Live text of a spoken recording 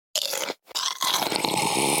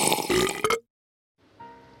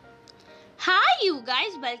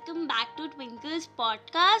guys, welcome back to Twinkle's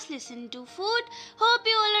podcast. Listen to food. Hope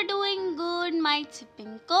you all are doing good. Might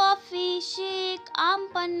sipping coffee, shake, आम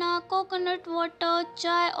पन्ना, coconut water,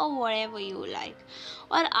 चाय और whatever you like.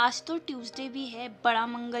 और आज तो Tuesday भी है, बड़ा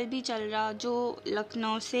मंगल भी चल रहा. जो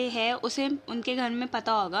लखनऊ से है उसे उनके घर में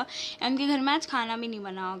पता होगा. उनके घर में आज खाना भी नहीं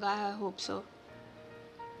बना होगा. I hope so.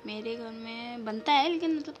 मेरे घर में बनता है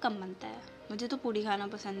लेकिन मतलब कम बनता है. मुझे तो पूड़ी खाना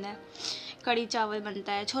पसंद है. कड़ी चावल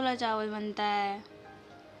बनता है, छोला चावल बनता है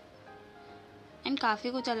एंड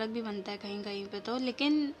काफ़ी कुछ अलग भी बनता है कहीं कहीं पे तो.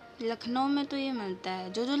 लेकिन लखनऊ में तो ये मिलता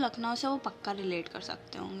है. जो लखनऊ से वो पक्का रिलेट कर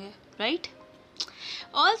सकते होंगे, right?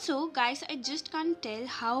 Also, guys, I just can't tell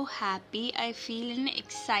how happy I feel and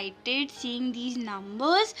excited seeing these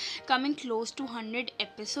numbers coming close to 100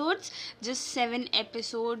 episodes. Just 7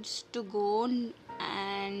 episodes to go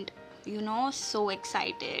and so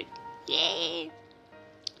excited. Yay!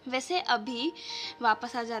 वैसे अभी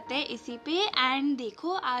वापस आ जाते हैं इसी पे. एंड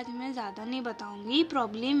देखो, आज मैं ज़्यादा नहीं बताऊंगी.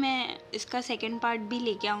 प्रॉब्ली मैं इसका सेकंड पार्ट भी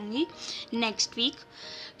लेके आऊँगी नेक्स्ट वीक,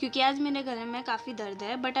 क्योंकि आज मेरे गले में काफ़ी दर्द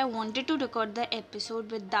है. But I wanted to record the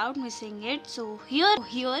episode without missing it. So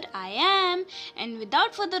here I am. And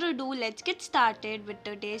without further ado, let's get started with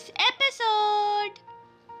today's episode.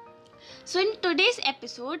 So in today's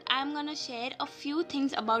episode, I'm gonna share a few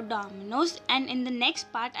things about Domino's, and in the next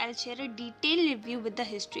part, I'll share a detailed review with the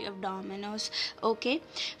history of Domino's. Okay,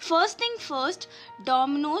 first thing first,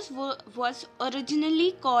 Domino's was originally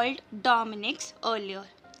called Dominick's earlier.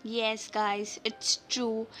 Yes, guys, it's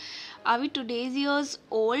true. Are we today's years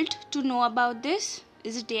old to know about this?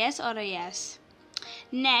 Is it yes or a yes?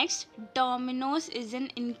 Next, Domino's is an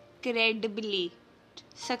incredibly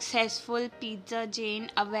successful pizza chain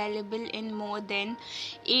available in more than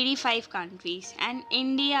 85 countries, and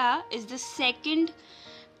India is the second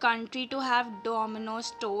country to have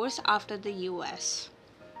Domino's stores after the US.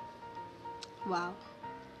 Wow.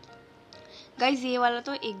 Guys, ये वाला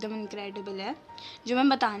तो एकदम incredible है जो मैं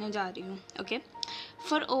बताने जा रही हूँ. Okay,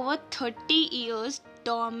 for over 30 years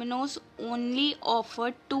Domino's only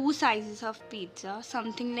offered two sizes of pizza,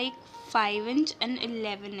 something like 5-inch and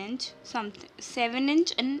 11-inch, something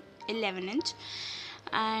 7-inch and 11-inch,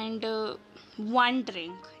 and one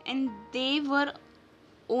drink, and they were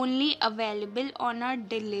only available on a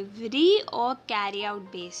delivery or carry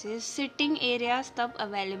out basis. Sitting areas तब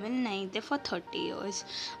available नहीं थे for 30 years.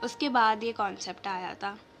 उसके बाद ये concept आया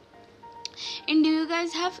था. And do you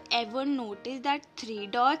guys have ever noticed that 3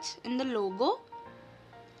 dots in the logo?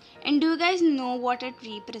 And do you guys know what it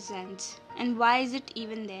represents and why is it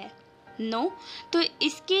even there? No? तो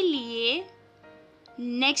इसके लिए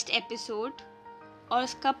नेक्स्ट एपिसोड और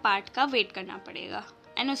उसका पार्ट का wait करना पड़ेगा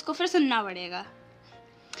and उसको फिर सुनना पड़ेगा.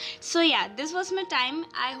 So yeah, this was my time.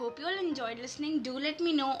 I hope you all enjoyed listening. Do let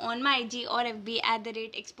me know on my IG or FB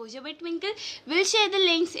 @exposure by Twinkle. We'll share the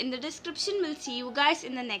links in the description. We'll see you guys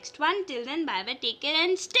in the next one. Till then, bye bye, take care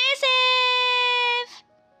and stay safe.